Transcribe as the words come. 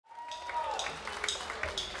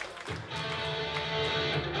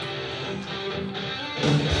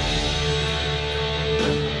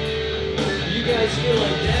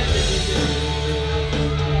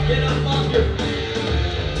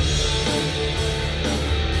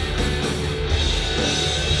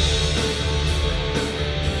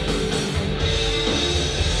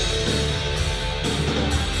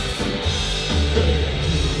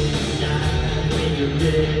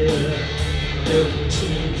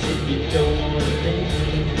if you don't want to dance.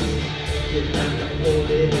 You're not the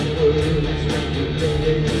only words when you're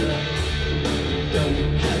ready. Don't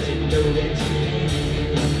cause you know that you can.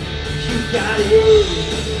 You got it.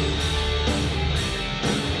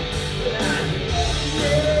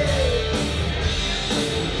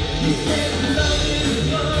 You said love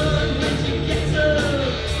is fun when you get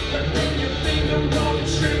some, but then your finger on the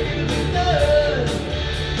trigger with none.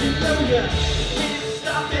 You know you can't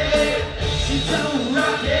stop it, you don't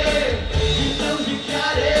rock it, you know you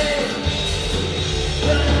got it.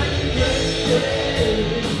 But I can get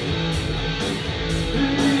it,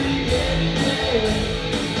 really get it.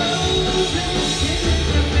 Oh, just give it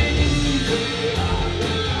to me.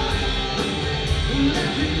 Let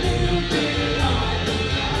me little bit on.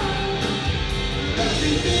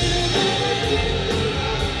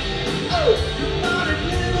 Oh, come on a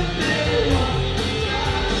little bit.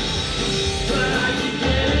 But are you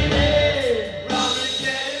getting it? Robert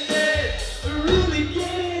getting it. Really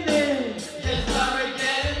getting it. Yes, Robert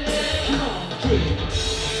getting it. Come on, get it.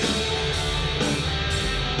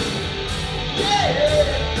 Yeah.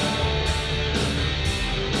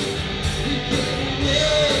 You getting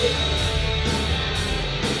it.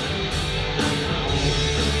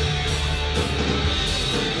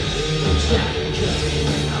 Shot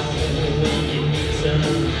coming home when you need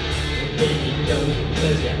some. Then you don't,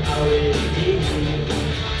 cause you already did.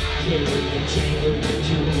 Can you jangle your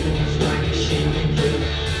tools like a shaking good?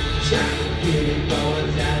 Try to get it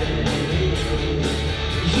balls out of the head.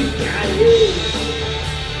 You got it.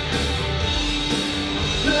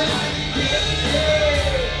 But are you getting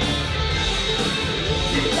it?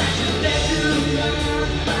 You got your bedroom run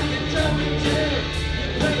like a jumping jack. You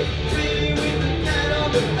play free with the cat on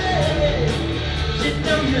the bed. You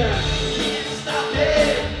know you can't stop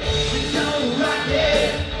it. You don't rock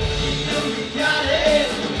it. You know you got it.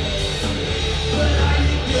 But are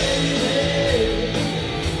you getting it?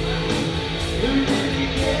 You really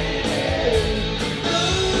getting it? Oh,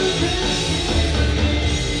 just give it to me.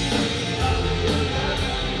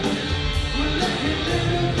 Well, let me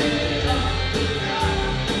little bit of.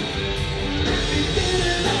 Let me get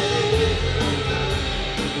it.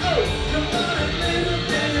 Oh, come on a little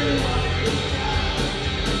bit of.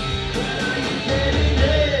 But are you getting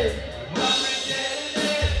it? Robert getting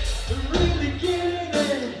it. Really getting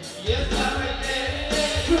it. Yes, Robert getting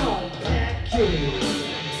it. Come on, pack it.